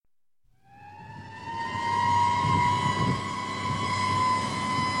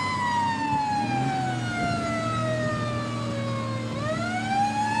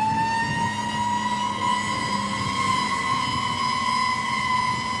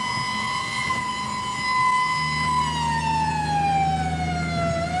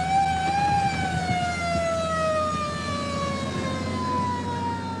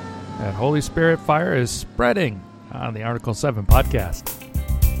Holy Spirit fire is spreading on the Article 7 podcast.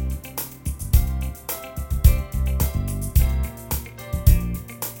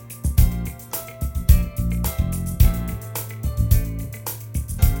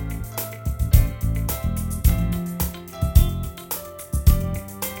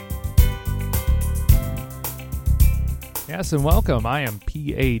 Yes, and welcome. I am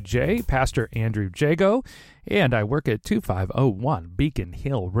PAJ, Pastor Andrew Jago, and I work at 2501 Beacon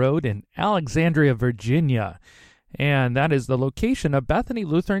Hill Road in Alexandria, Virginia. And that is the location of Bethany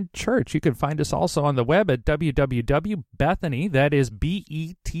Lutheran Church. You can find us also on the web at www.bethany, that is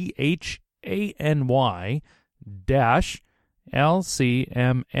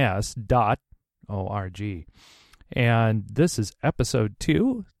BETHANY-LCMS.org. And this is episode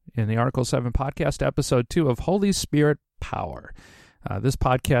 2 in the Article 7 podcast, episode 2 of Holy Spirit Power. This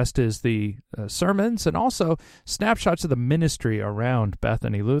podcast is the sermons and also snapshots of the ministry around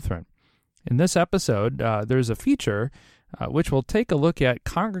Bethany Lutheran. In this episode, there's a feature which will take a look at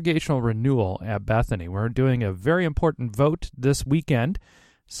Congregational Renewal at Bethany. We're doing a very important vote this weekend,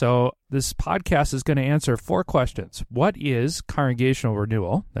 so this podcast is going to answer 4 questions. What is Congregational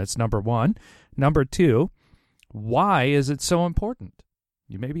Renewal? That's number 1. Number 2, why is it so important?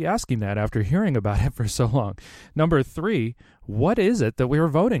 You may be asking that after hearing about it for so long. Number 3, what is it that we are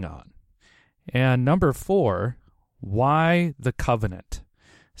voting on? And number 4, why the covenant?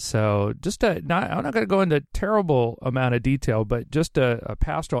 So I'm not going to go into a terrible amount of detail, but just a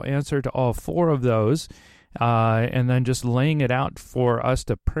pastoral answer to all 4 of those, and then just laying it out for us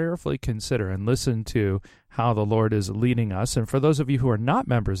to prayerfully consider and listen to how the Lord is leading us. And for those of you who are not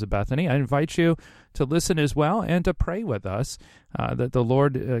members of Bethany, I invite you to listen as well and to pray with us that the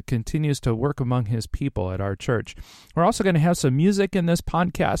Lord continues to work among His people at our church. We're also going to have some music in this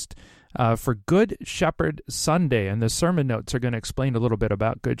podcast for Good Shepherd Sunday, and the sermon notes are going to explain a little bit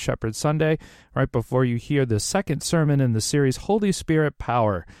about Good Shepherd Sunday right before you hear the second sermon in the series Holy Spirit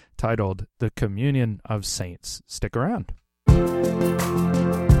Power, titled The Communion of Saints. Stick around.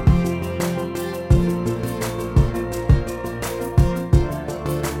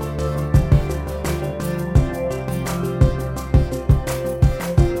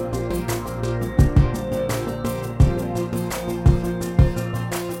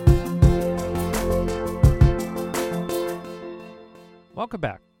 Welcome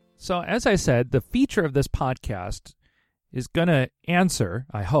back. So as I said, the feature of this podcast is going to answer,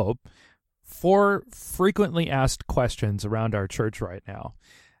 I hope, 4 frequently asked questions around our church right now.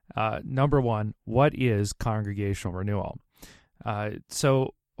 Number 1, what is Congregational Renewal?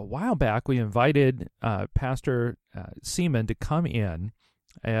 So a while back, we invited Pastor Seaman to come in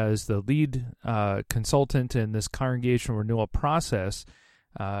as the lead consultant in this Congregational Renewal process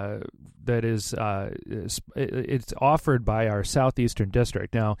that is it's offered by our Southeastern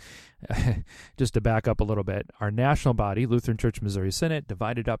District. Now, just to back up a little bit, our national body, Lutheran Church Missouri Synod,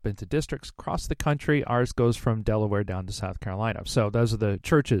 divided up into districts across the country. Ours goes from Delaware down to South Carolina. So those are the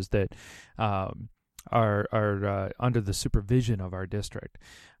churches that are under the supervision of our district.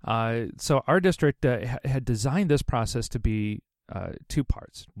 So our district had designed this process to be 2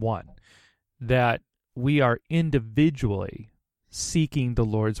 parts. 1, that we are individually seeking the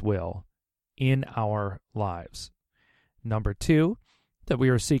Lord's will in our lives. Number 2, that we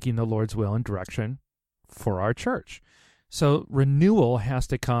are seeking the Lord's will and direction for our church. So renewal has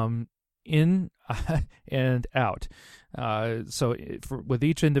to come in and out. With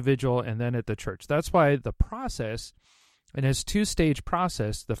each individual and then at the church. That's why the process, and it's 2-stage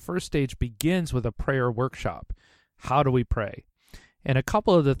process, the first stage begins with a prayer workshop. How do we pray? And a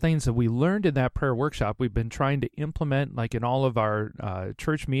couple of the things that we learned in that prayer workshop, we've been trying to implement, like in all of our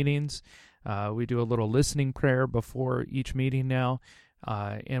church meetings. We do a little listening prayer before each meeting now.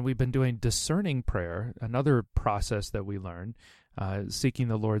 And we've been doing discerning prayer, another process that we learned, seeking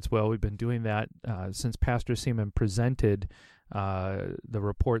the Lord's will. We've been doing that since Pastor Seaman presented the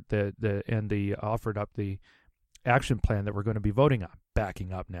report and offered up the action plan that we're going to be voting on.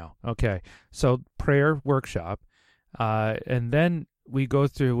 Backing up now. Okay, so prayer workshop. And then we go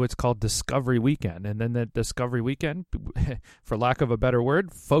through what's called Discovery Weekend. And then that Discovery Weekend, for lack of a better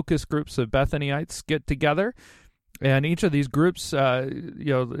word, focus groups of Bethanyites get together. And each of these groups,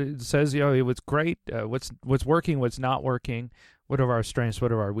 it says, it was great, what's working, what's not working, what are our strengths,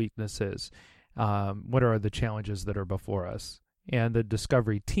 what are our weaknesses, what are the challenges that are before us. And the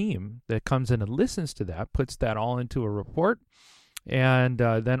Discovery team that comes in and listens to that, puts that all into a report, and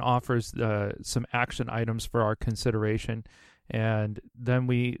then offers some action items for our consideration. And then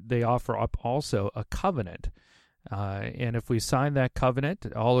they offer up also a covenant. And if we sign that covenant,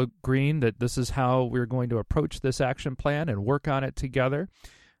 all agreeing that this is how we're going to approach this action plan and work on it together,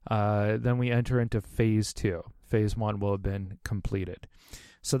 then we enter into phase 2. Phase 1 will have been completed.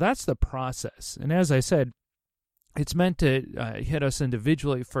 So that's the process. And as I said, it's meant to hit us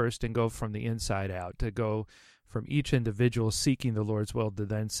individually first and go from the inside out, to go from each individual seeking the Lord's will to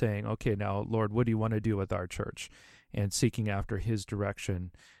then saying, okay, now, Lord, what do you want to do with our church? And seeking after his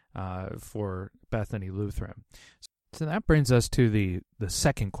direction for Bethany Lutheran. So that brings us to the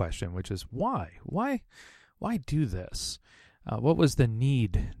second question, which is why? Why do this? What was the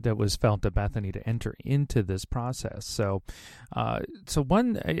need that was felt at Bethany to enter into this process? So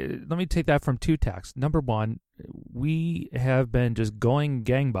one, let me take that from two texts. Number one, we have been just going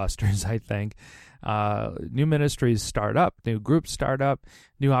gangbusters, I think. New ministries start up, new groups start up,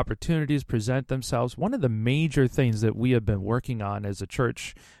 new opportunities present themselves. One of the major things that we have been working on as a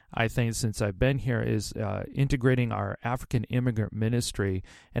church, I think, since I've been here is integrating our African immigrant ministry,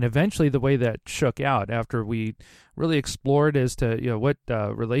 and eventually the way that shook out after we really explored as to what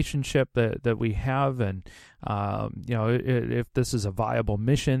relationship that we have, and if this is a viable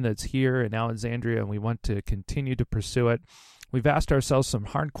mission that's here in Alexandria, and we want to continue to pursue it. We've asked ourselves some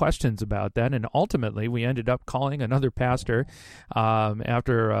hard questions about that, and ultimately we ended up calling another pastor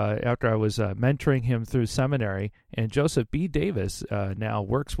after I was mentoring him through seminary, and Joseph B. Davis now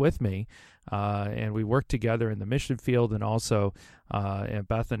works with me, and we work together in the mission field and also at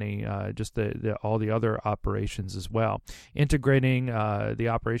Bethany, just all the other operations as well, integrating the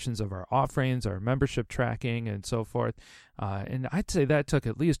operations of our offerings, our membership tracking, and so forth. And I'd say that took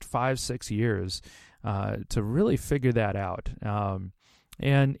at least 5-6 years to really figure that out.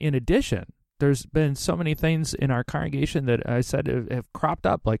 And in addition, there's been so many things in our congregation that I said have cropped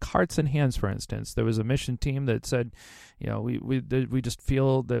up, like Hearts and Hands, for instance. There was a mission team that said, we just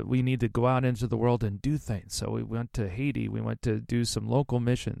feel that we need to go out into the world and do things. So we went to Haiti. We went to do some local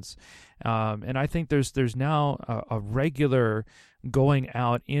missions. And I think there's now a regular going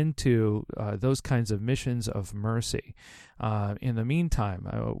out into those kinds of missions of mercy. In the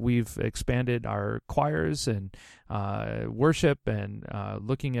meantime, we've expanded our choirs and worship and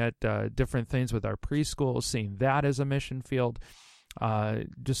looking at different things with our preschool, seeing that as a mission field.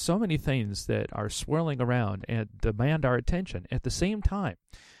 Just so many things that are swirling around and demand our attention. At the same time,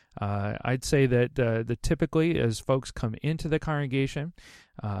 I'd say that typically as folks come into the congregation,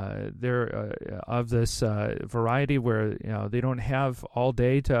 they're of this variety where they don't have all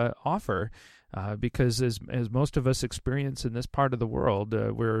day to offer. Because as most of us experience in this part of the world,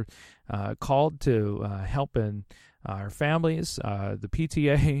 we're called to help in our families, the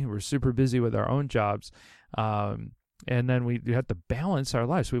PTA. We're super busy with our own jobs, and then we have to balance our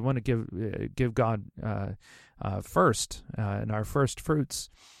lives. We want to give God first and our first fruits.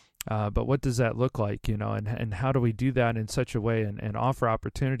 But what does that look like, and how do we do that in such a way and offer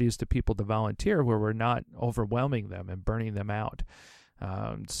opportunities to people to volunteer where we're not overwhelming them and burning them out?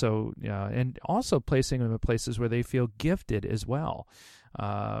 And also placing them in places where they feel gifted as well,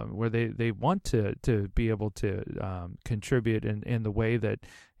 where they want to be able to contribute in the way that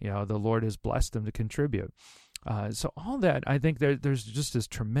the Lord has blessed them to contribute. So all that, I think there's just this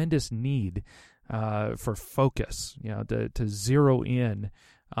tremendous need for focus, to zero in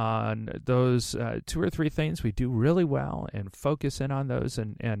on those 2 or 3 things we do really well and focus in on those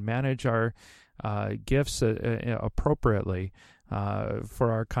and manage our gifts appropriately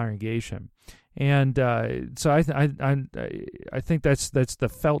for our congregation. And so I think that's the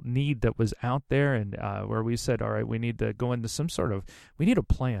felt need that was out there, and where we said, all right, we need to go into we need a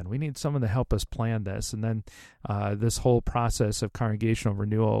plan. We need someone to help us plan this. And then this whole process of congregational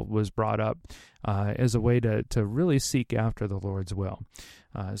renewal was brought up as a way to really seek after the Lord's will.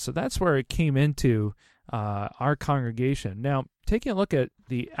 So that's where it came into our congregation. Now, taking a look at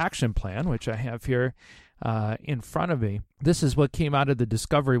the action plan, which I have here in front of me, this is what came out of the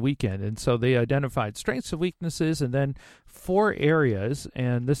Discovery Weekend. And so they identified strengths and weaknesses and then 4 areas,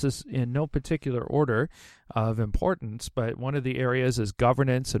 and this is in no particular order of importance, but one of the areas is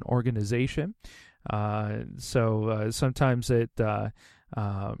governance and organization. So sometimes the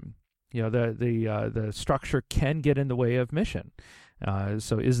structure can get in the way of mission.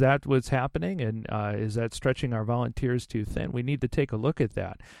 So is that what's happening, and is that stretching our volunteers too thin? We need to take a look at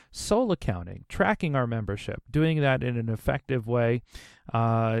that. Soul accounting, tracking our membership, doing that in an effective way.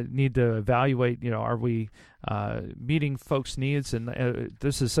 Need to evaluate, are we meeting folks' needs? And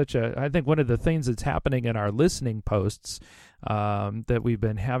this is I think one of the things that's happening in our listening posts that we've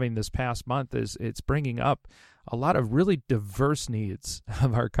been having this past month is it's bringing up a lot of really diverse needs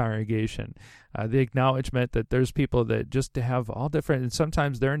of our congregation. The acknowledgement that there's people that just have all different, and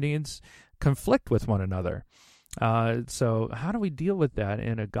sometimes their needs conflict with one another. So how do we deal with that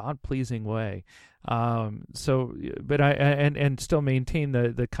in a God-pleasing way? But I still maintain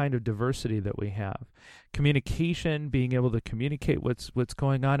the kind of diversity that we have. Communication, being able to communicate what's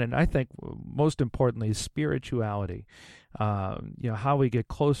going on, and I think most importantly, spirituality. How we get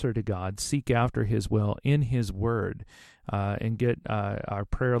closer to God, seek after His will in His Word, and get our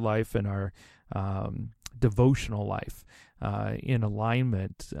prayer life and our devotional life in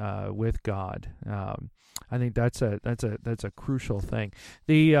alignment with God. I think that's a crucial thing.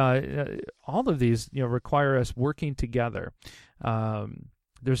 All of these require us working together.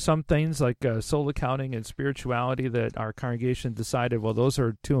 There's some things like soul accounting and spirituality that our congregation decided, well, those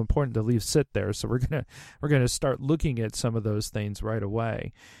are too important to leave sit there. So we're gonna start looking at some of those things right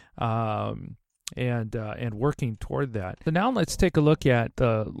away, and working toward that. So now let's take a look at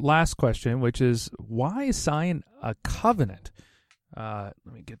the last question, which is why sign a covenant? Let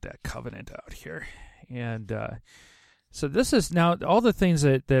me get that covenant out here, and so this is now all the things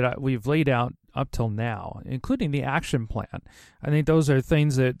that we've laid out up till now, including the action plan. I think those are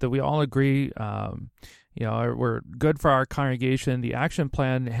things that we all agree, we're good for our congregation. The action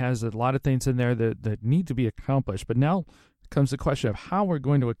plan has a lot of things in there that need to be accomplished. But now comes the question of how we're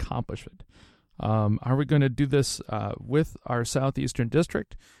going to accomplish it. Are we going to do this with our Southeastern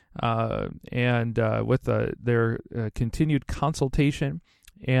District and with their continued consultation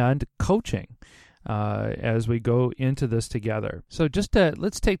and coaching as we go into this together? So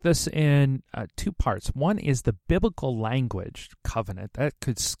let's take this in two parts. One is the biblical language covenant. That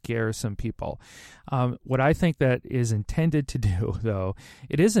could scare some people. What I think that is intended to do, though,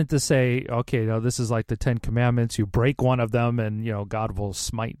 it isn't to say, okay, this is like the 10 Commandments. You break one of them and, God will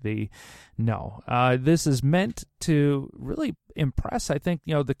smite thee. No, this is meant to really impress, I think,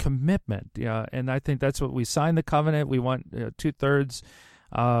 the commitment. And I think that's what we sign the covenant. We want 2/3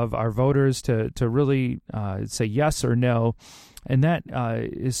 of our voters to really say yes or no, and that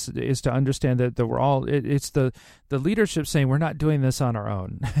is to understand that we're all. It's the leadership saying we're not doing this on our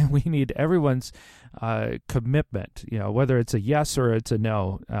own. We need everyone's commitment. Whether it's a yes or it's a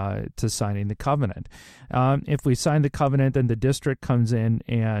no to signing the covenant. If we sign the covenant, then the district comes in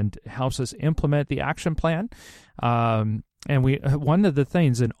and helps us implement the action plan. And one of the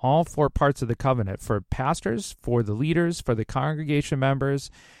things in all 4 parts of the covenant, for pastors, for the leaders, for the congregation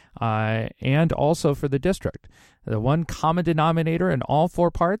members, and also for the district, the one common denominator in all 4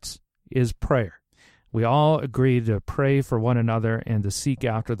 parts is prayer. We all agree to pray for one another and to seek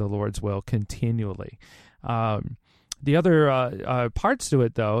after the Lord's will continually. The other parts to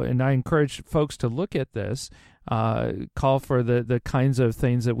it, though, and I encourage folks to look at this, call for the kinds of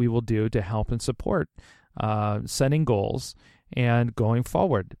things that we will do to help and support setting goals and going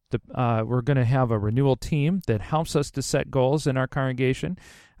forward. We're going to have a renewal team that helps us to set goals in our congregation,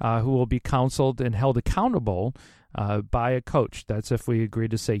 who will be counseled and held accountable by a coach. That's if we agree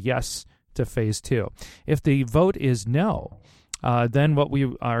to say yes to phase 2. If the vote is no, then what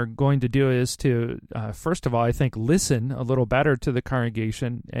we are going to do is to, first of all, I think, listen a little better to the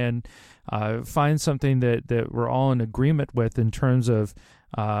congregation and find something that we're all in agreement with in terms of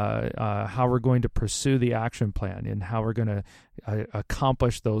how we're going to pursue the action plan and how we're going to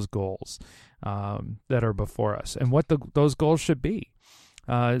accomplish those goals that are before us and what those goals should be.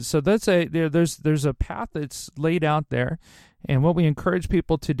 So there's a path that's laid out there, and what we encourage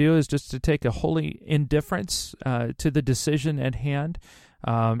people to do is just to take a holy indifference to the decision at hand.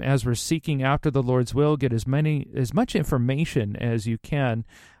 As we're seeking after the Lord's will, get as much information as you can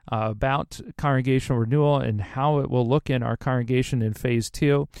about Congregational Renewal and how it will look in our congregation in phase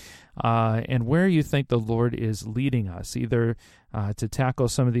 2, and where you think the Lord is leading us, either to tackle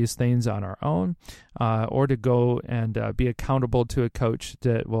some of these things on our own, or to go and be accountable to a coach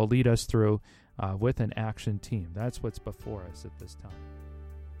that will lead us through with an action team. That's what's before us at this time.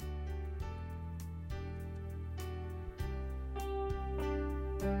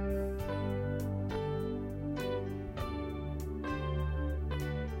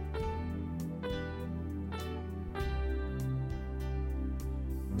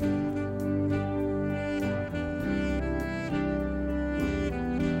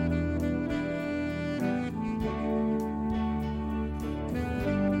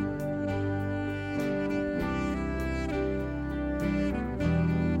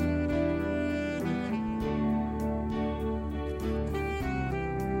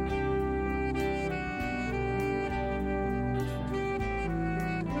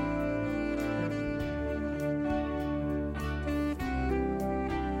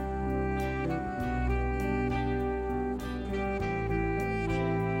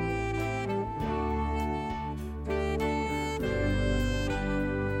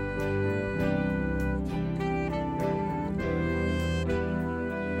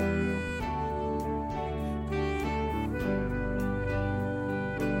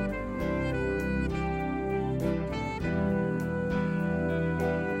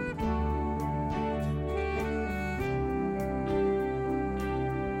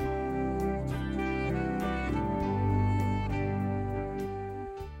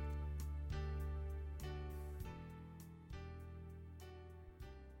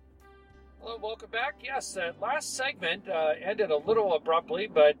 Hello, welcome back. Yes, that last segment ended a little abruptly,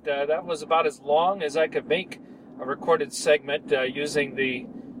 but that was about as long as I could make a recorded segment using the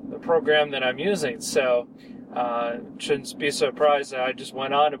program that I'm using. So shouldn't be surprised that I just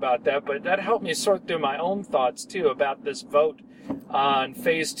went on about that, but that helped me sort through my own thoughts too about this vote on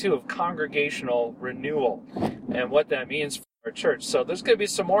phase 2 of Congregational Renewal and what that means for our church. So there's going to be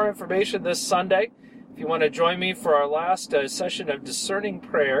some more information this Sunday. If you want to join me for our last session of discerning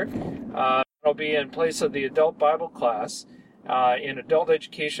prayer, it'll be in place of the adult Bible class in Adult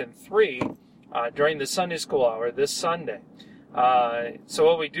Education 3 during the Sunday school hour this Sunday. So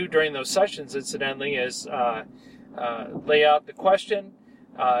what we do during those sessions, incidentally, is lay out the question,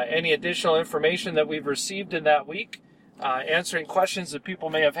 any additional information that we've received in that week, answering questions that people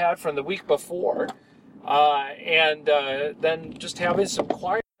may have had from the week before, and then just having some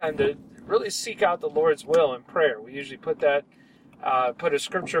quiet time to really seek out the Lord's will in prayer. We usually put a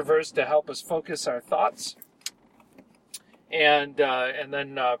scripture verse to help us focus our thoughts, and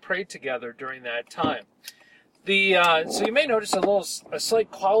then pray together during that time. So you may notice a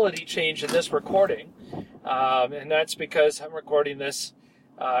slight quality change in this recording, and that's because I'm recording this.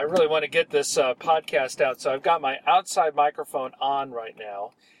 I really want to get this podcast out, so I've got my outside microphone on right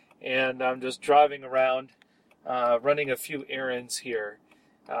now, and I'm just driving around, running a few errands here.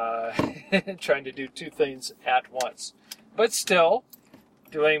 Trying to do two things at once, but still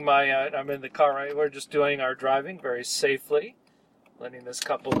doing I'm in the car, right? We're just doing our driving very safely, letting this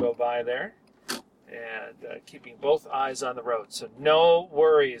couple go by there, and keeping both eyes on the road. So no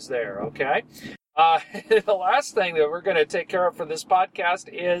worries there, okay? The last thing that we're going to take care of for this podcast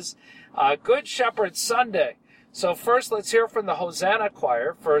is Good Shepherd Sunday. So first, let's hear from the Hosanna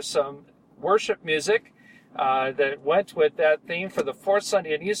Choir for some worship music that went with that theme for the fourth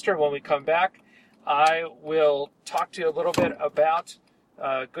Sunday in Easter. When we come back, I will talk to you a little bit about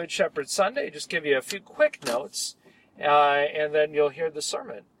Good Shepherd Sunday, just give you a few quick notes, and then you'll hear the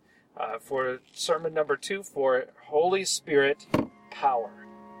sermon for sermon number 2 for Holy Spirit Power.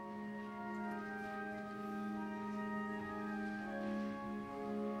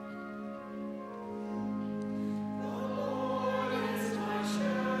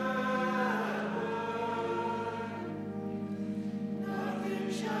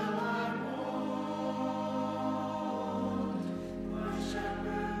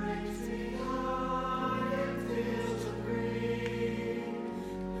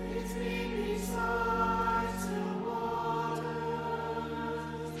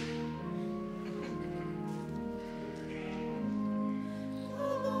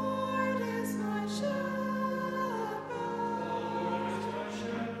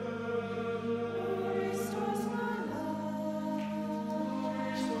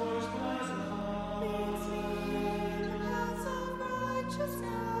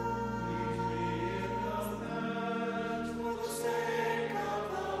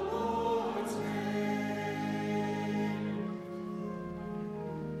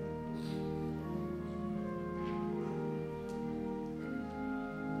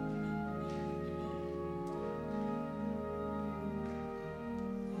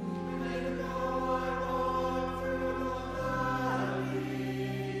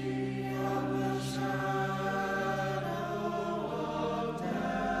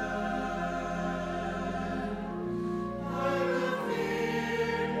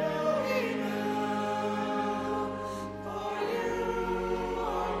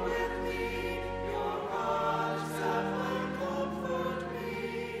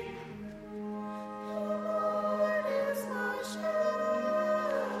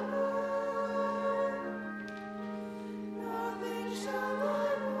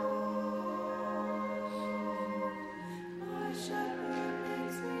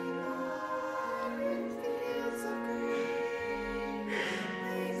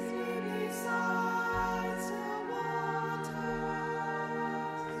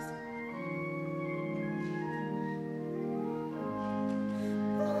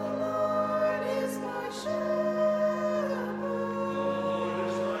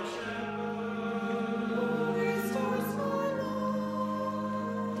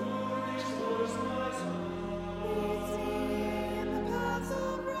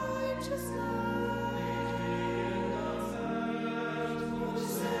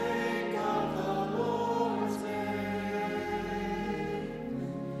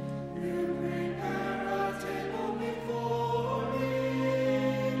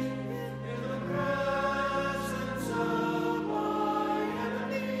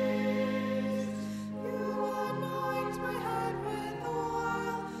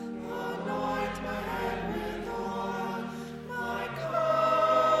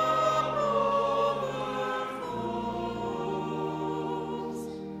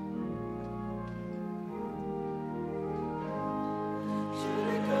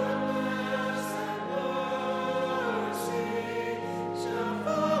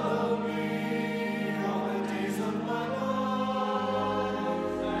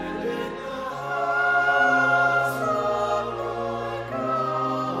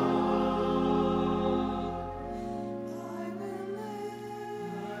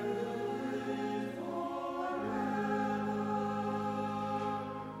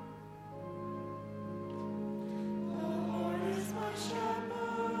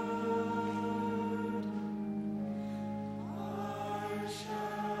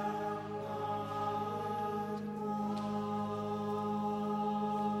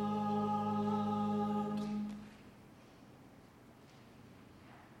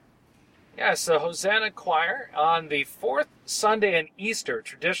 Yes, the Hosanna Choir on the fourth Sunday in Easter.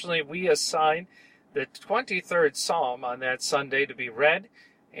 Traditionally, we assign the 23rd Psalm on that Sunday to be read,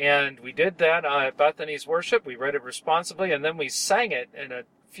 and we did that at Bethany's worship. We read it responsibly, and then we sang it in a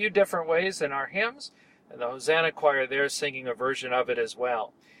few different ways in our hymns, and the Hosanna Choir there singing a version of it as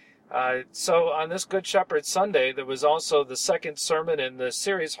well. So on this Good Shepherd Sunday, there was also the second sermon in the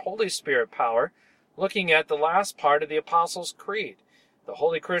series, Holy Spirit Power, looking at the last part of the Apostles' Creed. The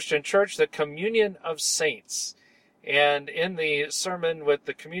Holy Christian Church, the communion of saints. And in the sermon with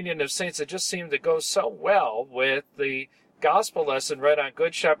the communion of saints, it just seemed to go so well with the gospel lesson read on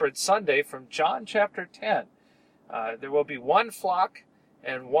Good Shepherd Sunday from John chapter 10. There will be one flock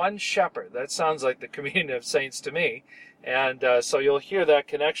and one shepherd. That sounds like the communion of saints to me. And so you'll hear that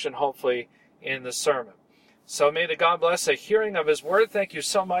connection, hopefully, in the sermon. So may the God bless the hearing of His Word. Thank you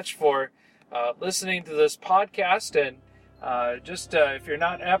so much for listening to this podcast, and if you're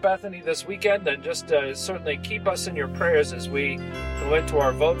not at Bethany this weekend, then just certainly keep us in your prayers as we go into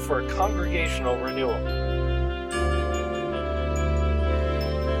our vote for Congregational Renewal.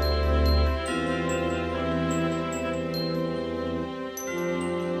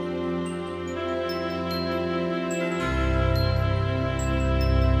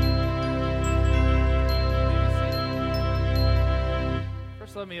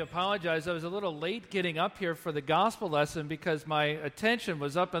 Let me apologize. I was a little late getting up here for the gospel lesson because my attention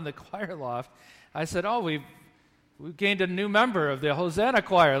was up in the choir loft. I said, we've gained a new member of the Hosanna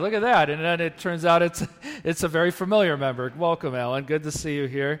Choir. Look at that. And then it turns out it's a very familiar member. Welcome, Alan. Good to see you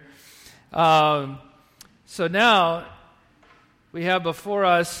here. So now we have before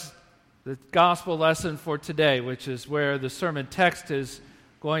us the gospel lesson for today, which is where the sermon text is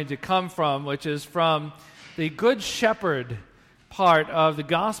going to come from, which is from the Good Shepherd part of the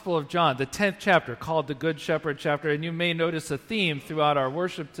Gospel of John, the 10th chapter, called the Good Shepherd chapter. And you may notice a theme throughout our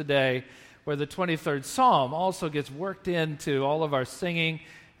worship today where the 23rd Psalm also gets worked into all of our singing.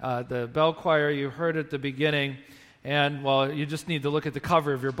 The bell choir you heard at the beginning. And, you just need to look at the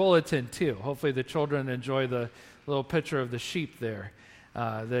cover of your bulletin, too. Hopefully the children enjoy the little picture of the sheep there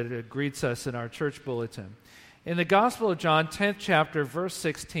that greets us in our church bulletin. In the Gospel of John, 10th chapter, verse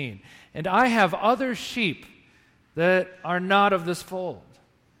 16, "And I have other sheep that are not of this fold.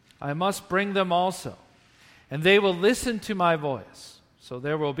 I must bring them also, and they will listen to my voice. So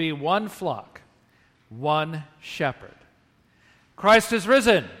there will be one flock, one shepherd." Christ is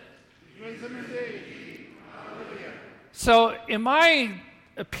risen. He's risen indeed. Hallelujah. So in my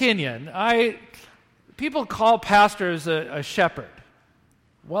opinion, people call pastors a shepherd.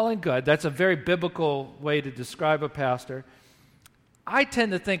 Well and good. That's a very biblical way to describe a pastor. I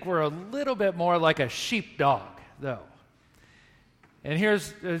tend to think we're a little bit more like a sheepdog, though. And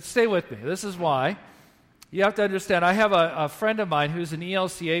stay with me. This is why. You have to understand, I have a friend of mine who's an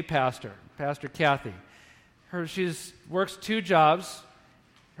ELCA pastor, Pastor Kathy. She works two jobs.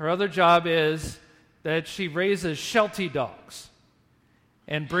 Her other job is that she raises Sheltie dogs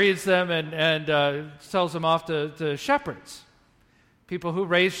and breeds them and sells them off to shepherds, people who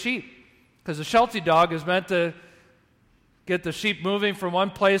raise sheep. Because a Sheltie dog is meant to get the sheep moving from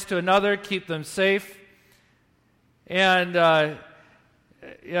one place to another, keep them safe. And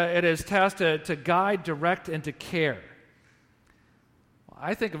it is tasked to guide, direct, and to care.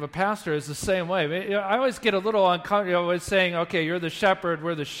 I think of a pastor as the same way. I always get a little uncomfortable with saying, okay, you're the shepherd,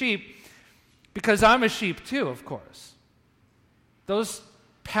 we're the sheep, because I'm a sheep too, of course. Those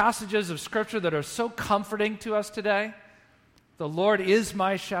passages of Scripture that are so comforting to us today, the Lord is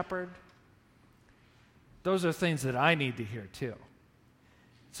my shepherd, those are things that I need to hear too.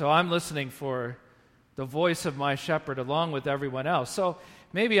 So I'm listening for the voice of my shepherd along with everyone else. So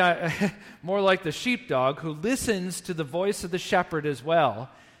maybe more like the sheepdog who listens to the voice of the shepherd as well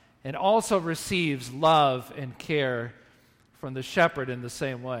and also receives love and care from the shepherd in the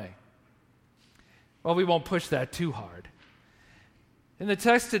same way. Well, we won't push that too hard. In the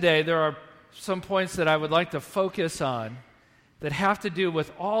text today, there are some points that I would like to focus on that have to do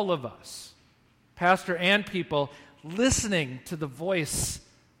with all of us, pastor and people, listening to the voice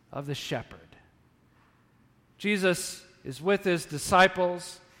of the shepherd. Jesus is with his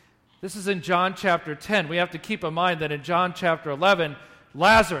disciples. This is in John chapter 10. We have to keep in mind that in John chapter 11,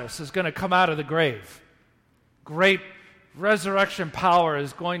 Lazarus is going to come out of the grave. Great resurrection power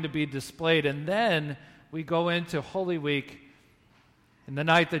is going to be displayed. And then we go into Holy Week, in the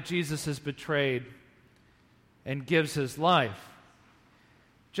night that Jesus is betrayed and gives his life.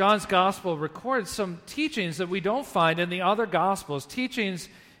 John's gospel records some teachings that we don't find in the other gospels, teachings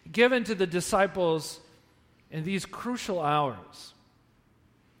given to the disciples in these crucial hours.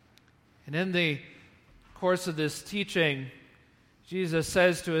 And in the course of this teaching, Jesus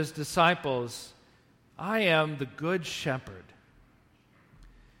says to his disciples, I am the good shepherd.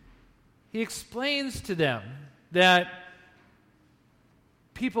 He explains to them that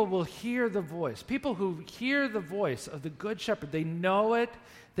people will hear the voice. People who hear the voice of the good shepherd, they know it,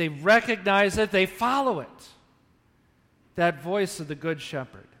 they recognize it, they follow it. That voice of the good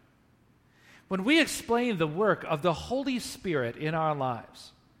shepherd. When we explain the work of the Holy Spirit in our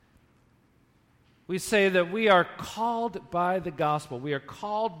lives, we say that we are called by the gospel. We are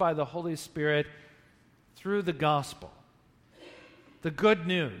called by the Holy Spirit through the gospel. The good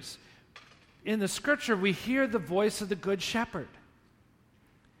news. In the scripture, we hear the voice of the good shepherd.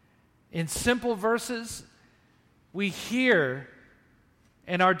 In simple verses, we hear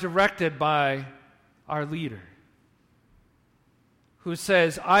and are directed by our leader, who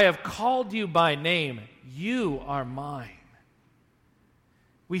says, I have called you by name. You are mine.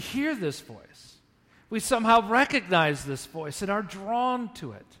 We hear this voice. We somehow recognize this voice and are drawn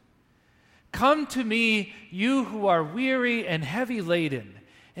to it. Come to me, you who are weary and heavy laden,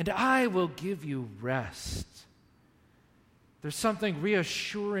 and I will give you rest. There's something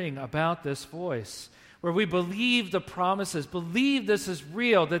reassuring about this voice, where we believe the promises, believe this is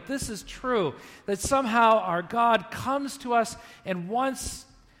real, that this is true, that somehow our God comes to us and wants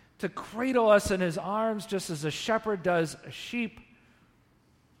to cradle us in his arms just as a shepherd does a sheep.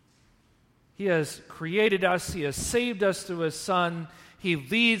 He has created us. He has saved us through his Son. He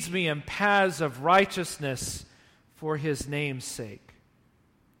leads me in paths of righteousness for his name's sake.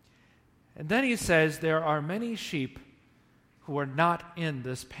 And then he says there are many sheep who are not in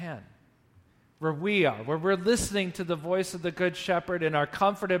this pen, where we are, where we're listening to the voice of the Good Shepherd and are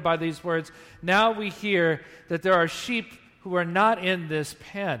comforted by these words. Now we hear that there are sheep who are not in this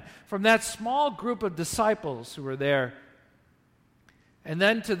pen. From that small group of disciples who were there, and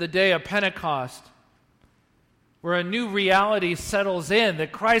then to the day of Pentecost, where a new reality settles in,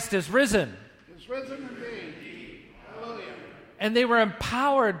 that Christ is risen. Is risen indeed. Hallelujah. And they were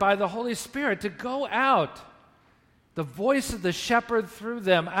empowered by the Holy Spirit to go out, the voice of the shepherd through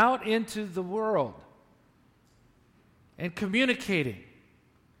them, out into the world and communicating,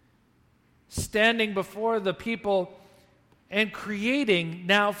 standing before the people and creating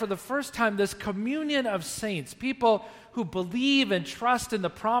now for the first time this communion of saints, people who believe and trust in the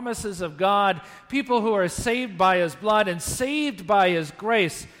promises of God, people who are saved by his blood and saved by his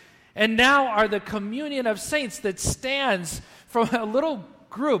grace, and now are the communion of saints that stands from a little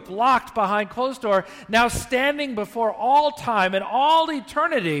group locked behind closed door, now standing before all time and all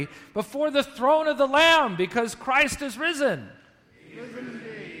eternity before the throne of the Lamb, because Christ is risen. Risen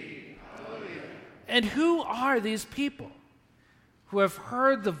indeed. Hallelujah. And who are these people who have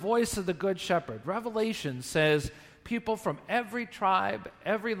heard the voice of the Good Shepherd? Revelation says people from every tribe,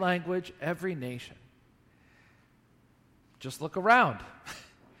 every language, every nation. Just look around.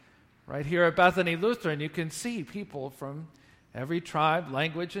 Right here at Bethany Lutheran, you can see people from every tribe,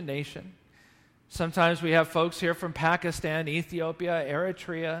 language, and nation. Sometimes we have folks here from Pakistan, Ethiopia,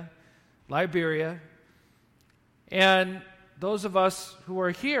 Eritrea, Liberia. And those of us who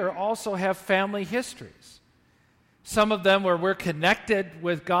are here also have family histories. Some of them where we're connected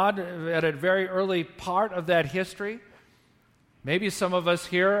with God at a very early part of that history. Maybe some of us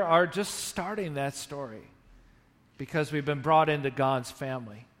here are just starting that story because we've been brought into God's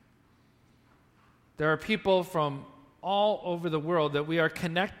family. There are people from all over the world that we are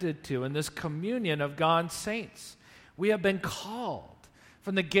connected to in this communion of God's saints. We have been called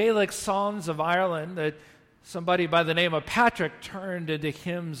from the Gaelic songs of Ireland that somebody by the name of Patrick turned into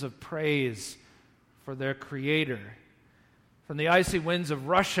hymns of praise for their Creator. From the icy winds of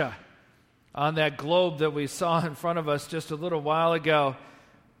Russia on that globe that we saw in front of us just a little while ago,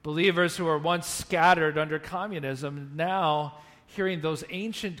 believers who were once scattered under communism, now hearing those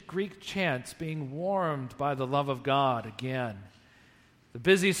ancient Greek chants being warmed by the love of God again. The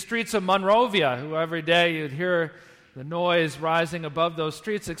busy streets of Monrovia, who every day you'd hear the noise rising above those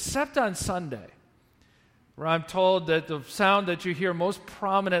streets, except on Sunday, where I'm told that the sound that you hear most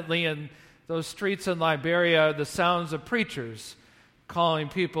prominently in those streets in Liberia are the sounds of preachers calling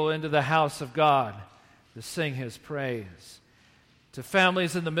people into the house of God to sing his praise. To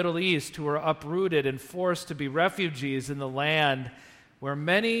families in the Middle East who are uprooted and forced to be refugees in the land where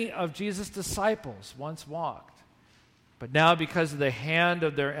many of Jesus' disciples once walked. But now, because of the hand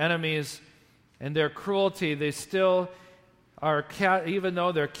of their enemies and their cruelty, they still are, even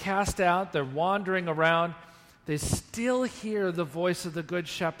though they're cast out, they're wandering around, they still hear the voice of the Good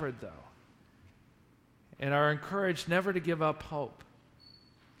Shepherd, though, and are encouraged never to give up hope.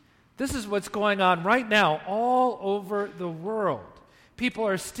 This is what's going on right now all over the world. people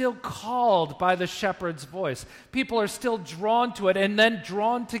are still called by the shepherd's voice. People are still drawn to it and then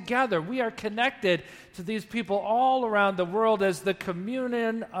drawn together. We are connected to these people all around the world as the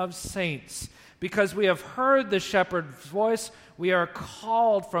communion of saints. Because we have heard the shepherd's voice, we are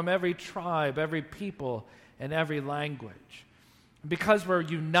called from every tribe, every people, and every language. Because we're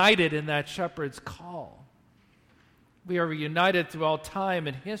united in that shepherd's call, we are united through all time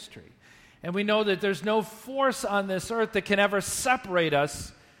and history. And we know that there's no force on this earth that can ever separate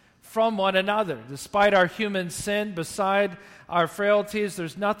us from one another. Despite our human sin, beside our frailties,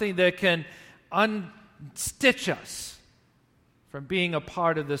 there's nothing that can unstitch us from being a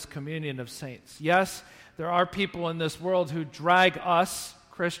part of this communion of saints. Yes, there are people in this world who drag us,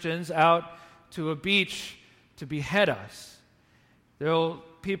 Christians, out to a beach to behead us. There are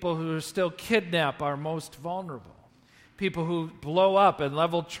people who still kidnap our most vulnerable. People who blow up and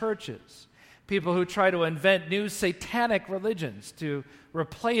level churches. People who try to invent new satanic religions to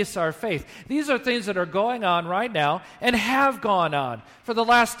replace our faith. These are things that are going on right now and have gone on for the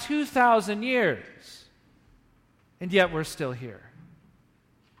last 2,000 years. And yet we're still here.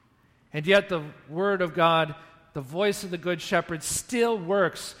 And yet the Word of God, the voice of the Good Shepherd, still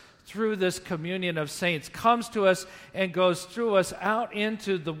works through this communion of saints, comes to us and goes through us out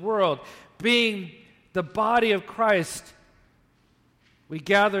into the world. Being the body of Christ, we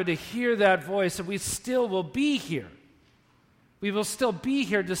gather to hear that voice, and we still will be here. We will still be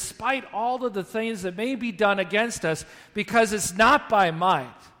here despite all of the things that may be done against us, because it's not by might,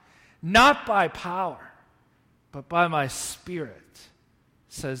 not by power, but by my Spirit,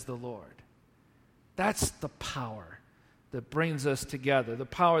 says the Lord. That's the power that brings us together, the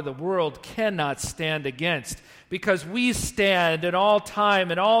power the world cannot stand against, because we stand in all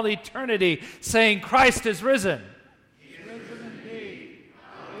time and all eternity saying, Christ is risen. He is risen indeed.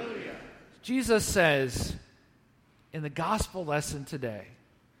 Hallelujah. Jesus says in the gospel lesson today,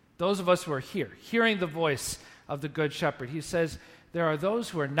 those of us who are here, hearing the voice of the Good Shepherd, he says, there are those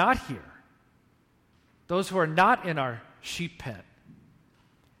who are not here, those who are not in our sheep pen,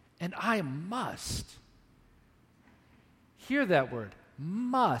 and I must, hear that word,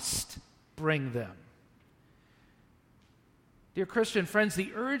 must bring them. Dear Christian friends,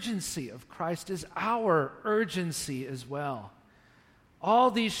 the urgency of Christ is our urgency as well. All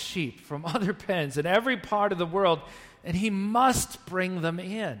these sheep from other pens in every part of the world, and he must bring them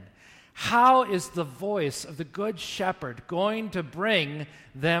in. How is the voice of the Good Shepherd going to bring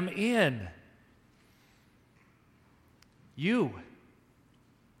them in? You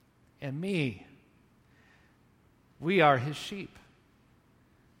and me. We are his sheep.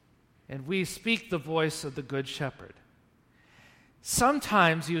 And we speak the voice of the Good Shepherd.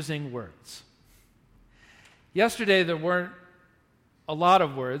 Sometimes using words. Yesterday there weren't a lot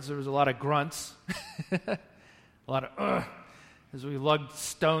of words. There was a lot of grunts. A lot of as we lugged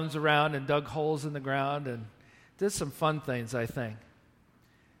stones around and dug holes in the ground and did some fun things, I think.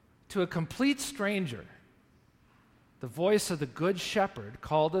 To a complete stranger, the voice of the Good Shepherd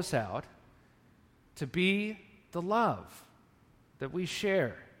called us out to be the love that we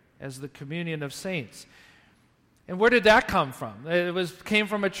share as the communion of saints. And where did that come from? It came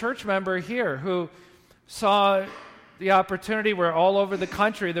from a church member here who saw the opportunity where all over the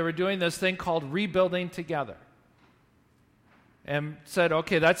country they were doing this thing called Rebuilding Together. And said,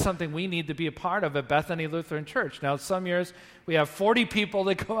 okay, that's something we need to be a part of at Bethany Lutheran Church. Now, some years we have 40 people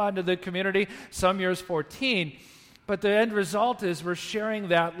that go out into the community, some years 14. But the end result is we're sharing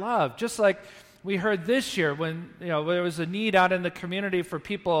that love. Just like we heard this year when there was a need out in the community for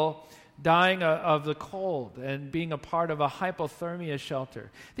people dying of the cold and being a part of a hypothermia shelter.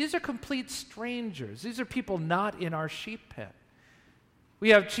 These are complete strangers. These are people not in our sheep pen. We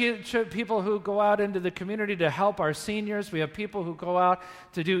have people who go out into the community to help our seniors. We have people who go out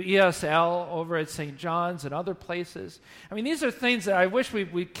to do ESL over at St. John's and other places. I mean, these are things that I wish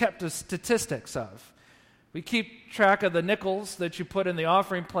we kept the statistics of. We keep track of the nickels that you put in the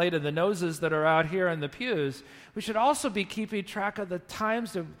offering plate and the noses that are out here in the pews. We should also be keeping track of the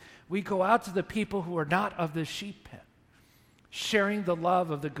times that we go out to the people who are not of the sheep pen, sharing the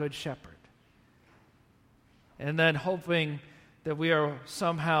love of the Good Shepherd. And then hoping that we are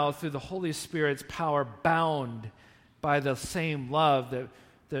somehow, through the Holy Spirit's power, bound by the same love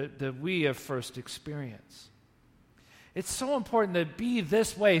that we have first experienced. It's so important to be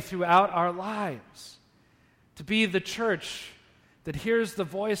this way throughout our lives, to be the church that hears the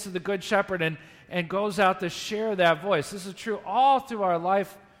voice of the Good Shepherd and goes out to share that voice. This is true all through our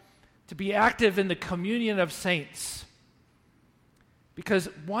life, to be active in the communion of saints. Because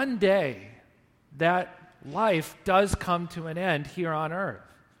one day, that life does come to an end here on earth.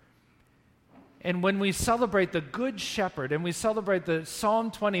 And when we celebrate the Good Shepherd, and we celebrate the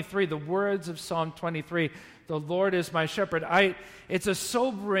Psalm 23, the words of Psalm 23, the Lord is my shepherd, it's a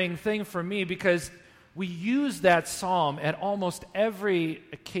sobering thing for me because we use that psalm at almost every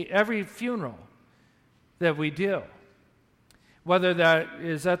funeral that we do. Whether that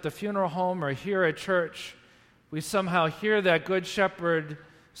is at the funeral home or here at church, we somehow hear that Good Shepherd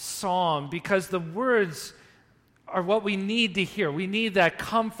psalm because the words are what we need to hear. We need that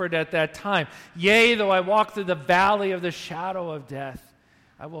comfort at that time. Yea, though I walk through the valley of the shadow of death,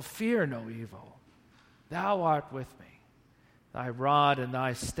 I will fear no evil. Thou art with me. Thy rod and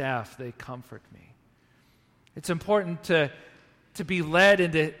thy staff, they comfort me. It's important to be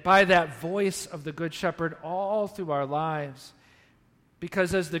led by that voice of the Good Shepherd all through our lives.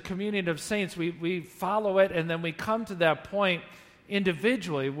 Because as the communion of saints, we follow it, and then we come to that point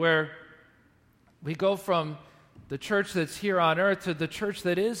individually where we go from the church that's here on earth to the church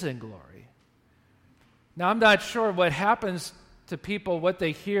that is in glory. Now, I'm not sure what happens to people, what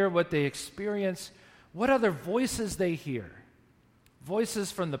they hear, what they experience, what other voices they hear.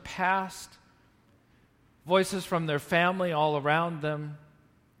 Voices from the past, voices from their family all around them.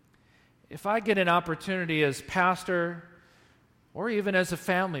 If I get an opportunity as pastor or even as a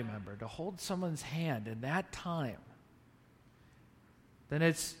family member to hold someone's hand in that time, then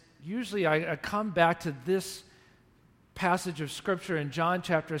it's usually I come back to this passage of Scripture in John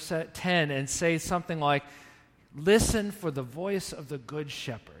chapter 10 and say something like, listen for the voice of the Good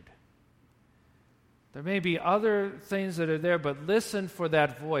Shepherd. There may be other things that are there, but listen for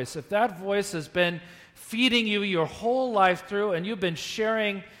that voice. If that voice has been feeding you your whole life through and you've been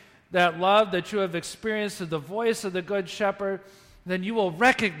sharing that love that you have experienced through the voice of the Good Shepherd, then you will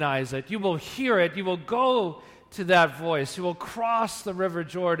recognize it. You will hear it. You will go to that voice. You will cross the River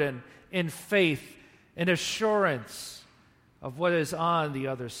Jordan in faith, in assurance of what is on the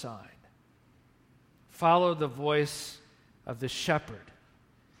other side. Follow the voice of the shepherd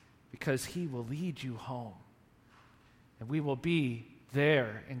because he will lead you home. And we will be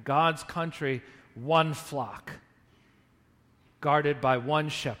there in God's country, one flock, guarded by one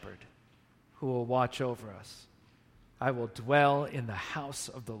shepherd who will watch over us. I will dwell in the house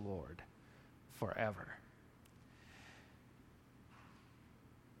of the Lord forever.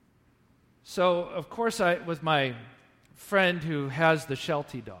 So, of course, with my friend who has the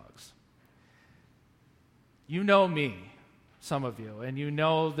Sheltie dogs, you know me, some of you, and you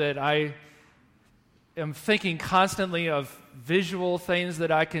know that I am thinking constantly of visual things that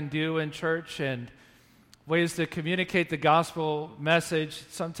I can do in church and ways to communicate the gospel message,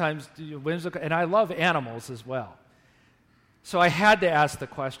 sometimes whimsical, and I love animals as well. So I had to ask the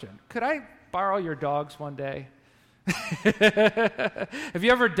question, could I borrow your dogs one day? Have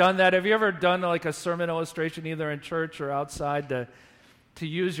you ever done that? Have you ever done like a sermon illustration either in church or outside to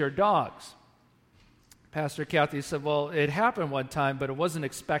use your dogs? Pastor Kathy said, well, it happened one time, but it wasn't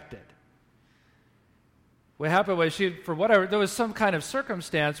expected. What happened was there was some kind of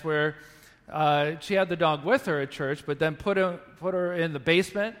circumstance where she had the dog with her at church, but then put her in the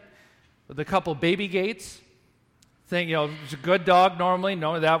basement with a couple baby gates. It's a good dog normally.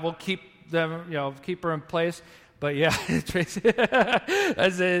 No, that will keep her in place. But yeah, it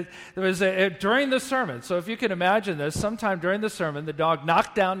was during the sermon. So if you can imagine this, sometime during the sermon, the dog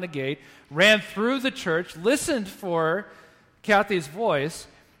knocked down the gate, ran through the church, listened for Kathy's voice,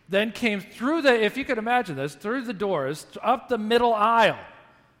 then came through if you could imagine this, through the doors, up the middle aisle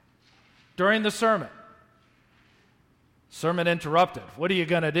during the sermon. Sermon interrupted. What are you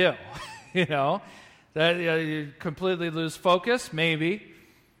going to do? You completely lose focus, maybe.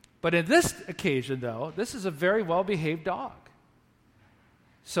 But in this occasion, though, this is a very well-behaved dog.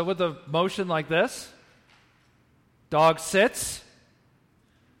 So with a motion like this, dog sits.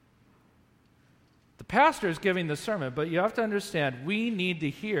 The pastor is giving the sermon, but you have to understand, we need to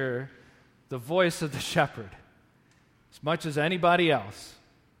hear the voice of the shepherd as much as anybody else.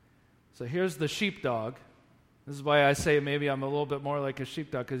 So here's the sheepdog. This is why I say maybe I'm a little bit more like a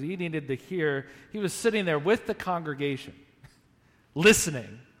sheepdog, because he needed to hear. He was sitting there with the congregation,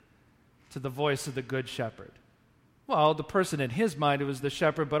 listening to the voice of the Good Shepherd. Well, the person in his mind, it was the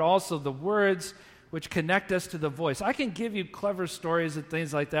shepherd, but also the words which connect us to the voice. I can give you clever stories and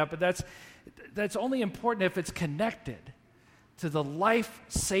things like that, but that's only important if it's connected to the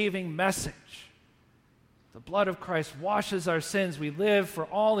life-saving message. The blood of Christ washes our sins. We live for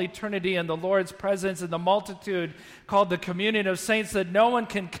all eternity in the Lord's presence in the multitude called the communion of saints that no one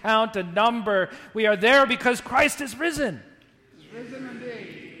can count and number. We are there because Christ is risen. He is risen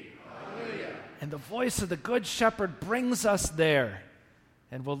indeed. And the voice of the Good Shepherd brings us there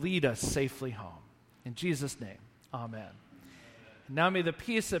and will lead us safely home. In Jesus' name, amen. Now may the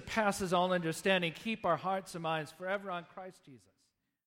peace that passes all understanding keep our hearts and minds forever on Christ Jesus.